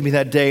Lord saved me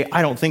that day.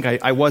 I don't think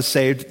I was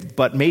saved,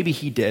 but maybe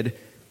he did.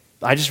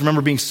 I just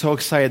remember being so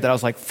excited that I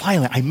was like,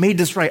 finally, I made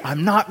this right.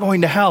 I'm not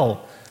going to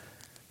hell.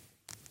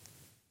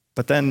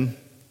 But then,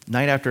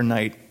 night after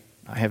night,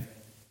 I have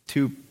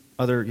two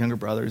other younger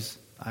brothers.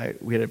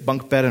 We had a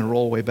bunk bed and a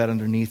rollaway bed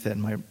underneath it.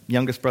 And my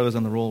youngest brother was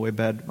on the rollaway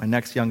bed. My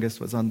next youngest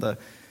was on the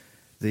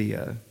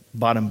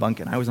bottom bunk,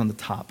 and I was on the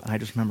top. And I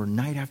just remember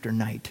night after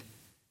night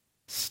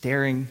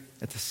staring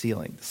at the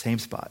ceiling, the same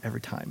spot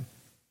every time,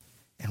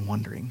 and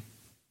wondering,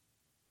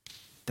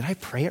 did I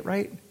pray it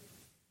right?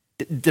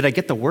 Did I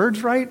get the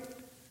words right?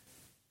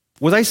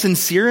 Was I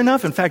sincere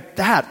enough? In fact,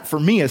 that, for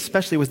me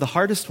especially, was the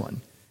hardest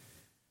one,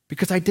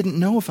 because I didn't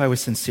know if I was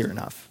sincere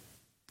enough.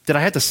 Did I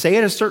have to say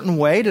it a certain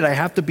way? Did I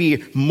have to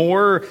be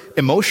more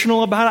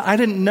emotional about it? I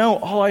didn't know.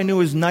 All I knew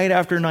was night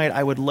after night,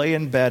 I would lay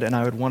in bed and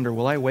I would wonder,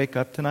 will I wake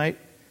up tonight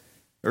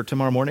or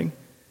tomorrow morning?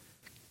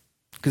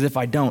 Because if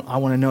I don't, I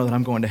want to know that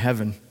I'm going to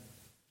heaven.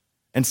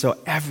 And so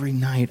every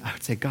night I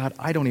would say, God,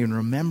 I don't even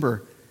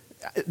remember.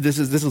 This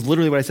is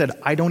literally what I said.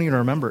 I don't even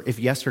remember if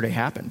yesterday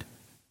happened.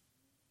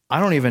 I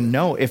don't even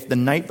know if the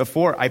night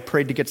before I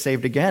prayed to get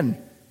saved again.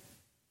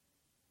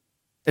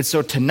 And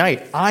so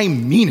tonight, I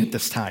mean it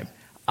this time.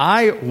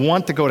 I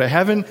want to go to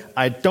heaven.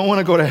 I don't want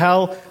to go to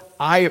hell.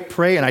 I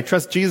pray and I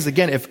trust Jesus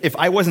again. If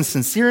I wasn't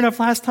sincere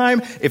enough last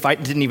time, if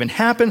it didn't even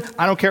happen,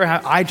 I don't care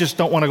how, I just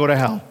don't want to go to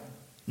hell.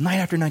 Night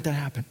after night that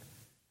happened.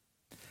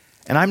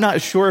 And I'm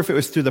not sure if it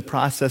was through the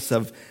process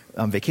of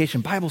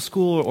Vacation Bible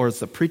School or it's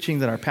the preaching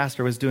that our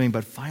pastor was doing,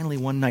 but finally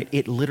one night,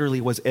 it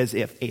literally was as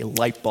if a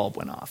light bulb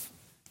went off.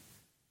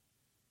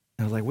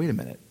 And I was like, wait a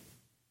minute.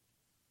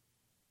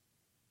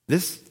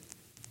 This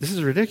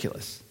is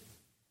ridiculous.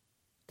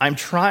 I'm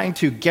trying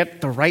to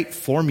get the right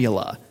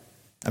formula.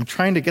 I'm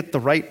trying to get the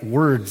right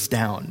words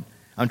down.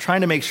 I'm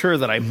trying to make sure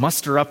that I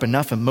muster up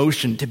enough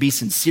emotion to be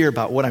sincere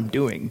about what I'm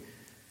doing.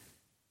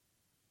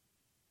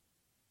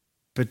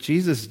 But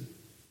Jesus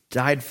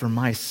died for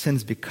my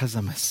sins because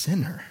I'm a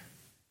sinner.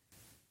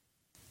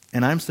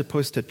 And I'm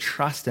supposed to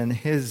trust in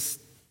his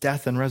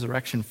death and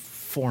resurrection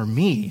for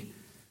me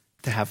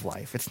to have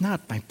life. It's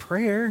not my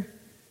prayer.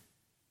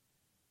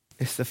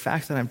 It's the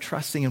fact that I'm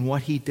trusting in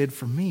what he did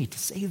for me to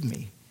save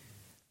me.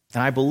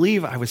 And I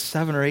believe I was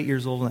 7 or 8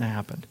 years old when it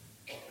happened.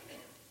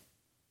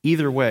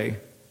 Either way,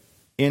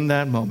 in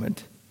that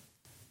moment,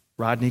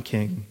 Rodney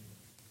King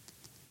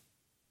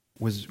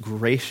was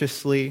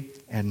graciously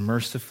and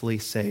mercifully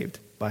saved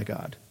by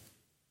God.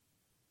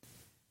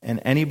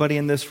 And anybody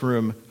in this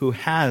room who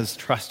has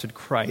trusted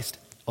Christ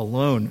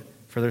alone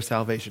for their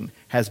salvation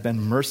has been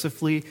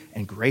mercifully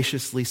and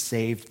graciously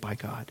saved by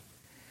God.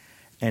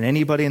 And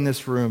anybody in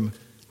this room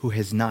who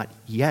has not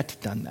yet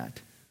done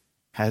that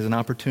has an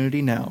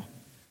opportunity now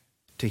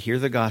to hear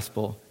the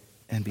gospel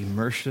and be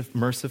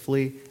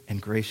mercifully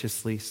and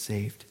graciously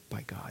saved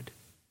by God,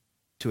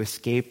 to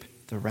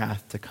escape the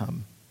wrath to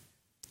come.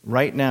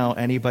 Right now,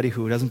 anybody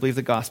who doesn't believe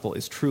the gospel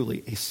is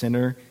truly a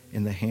sinner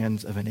in the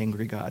hands of an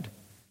angry God.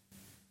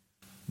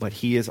 but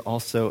he is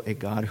also a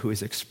God who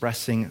is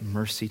expressing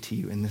mercy to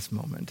you in this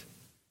moment.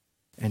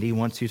 And he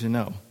wants you to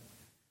know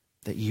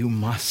that you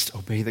must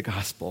obey the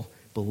gospel,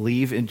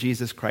 believe in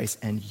Jesus Christ,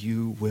 and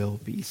you will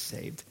be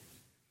saved.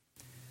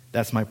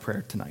 That's my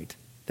prayer tonight,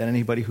 that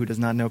anybody who does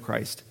not know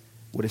Christ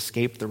would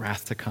escape the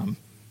wrath to come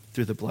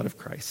through the blood of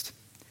Christ.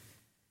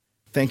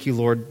 Thank you,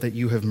 Lord, that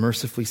you have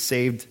mercifully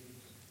saved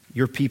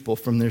your people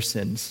from their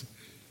sins.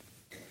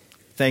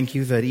 Thank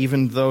you that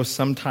even though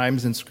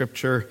sometimes in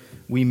Scripture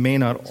we may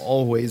not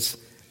always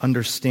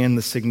understand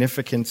the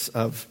significance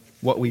of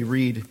what we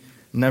read,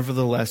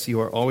 nevertheless,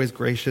 you are always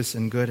gracious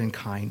and good and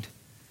kind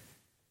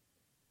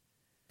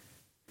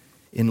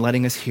in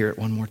letting us hear it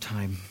one more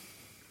time.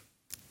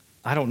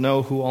 I don't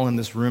know who all in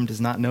this room does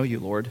not know you,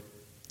 Lord.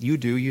 You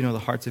do. You know the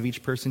hearts of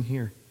each person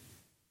here.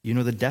 You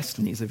know the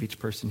destinies of each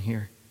person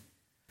here.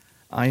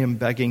 I am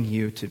begging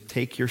you to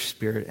take your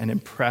Spirit and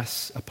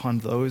impress upon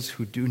those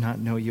who do not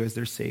know you as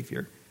their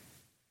Savior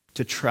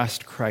to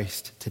trust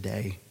Christ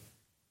today.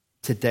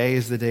 Today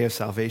is the day of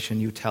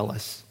salvation, you tell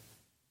us.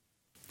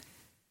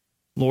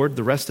 Lord,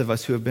 the rest of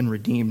us who have been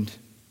redeemed,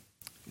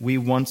 we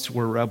once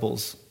were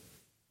rebels,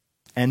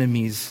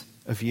 enemies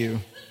of you,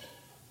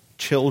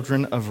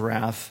 children of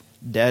wrath,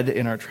 dead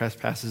in our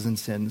trespasses and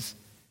sins.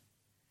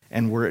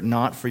 And were it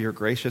not for your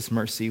gracious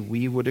mercy,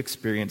 we would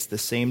experience the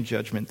same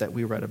judgment that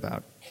we read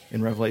about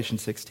in Revelation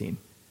 16.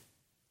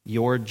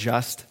 Your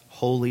just,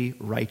 holy,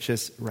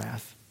 righteous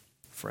wrath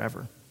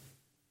forever.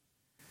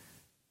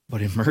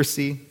 But in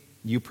mercy,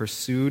 you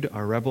pursued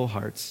our rebel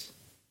hearts,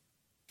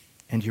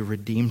 and you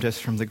redeemed us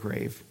from the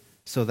grave,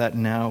 so that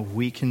now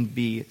we can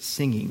be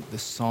singing the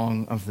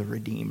song of the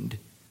redeemed.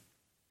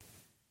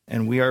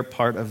 And we are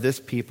part of this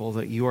people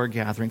that you are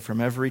gathering from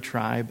every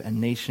tribe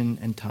and nation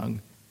and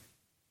tongue,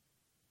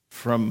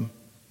 from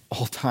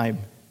all time,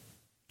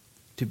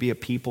 to be a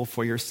people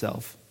for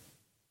yourself,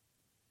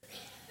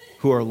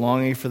 who are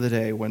longing for the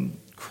day when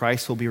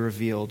Christ will be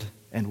revealed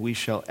and we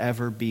shall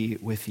ever be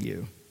with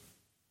you.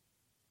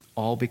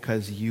 All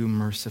because you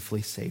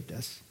mercifully saved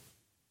us.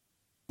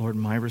 Lord,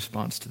 my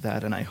response to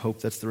that, and I hope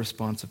that's the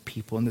response of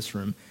people in this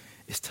room,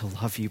 is to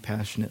love you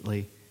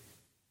passionately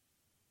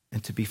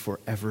and to be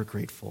forever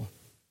grateful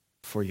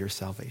for your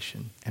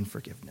salvation and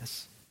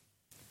forgiveness.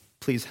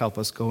 Please help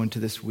us go into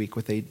this week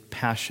with a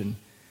passion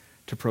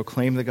to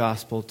proclaim the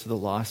gospel to the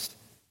lost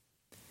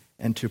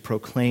and to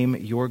proclaim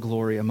your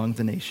glory among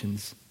the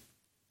nations,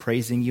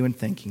 praising you and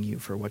thanking you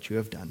for what you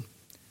have done,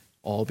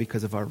 all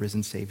because of our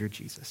risen Savior,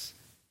 Jesus.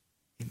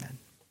 Amen.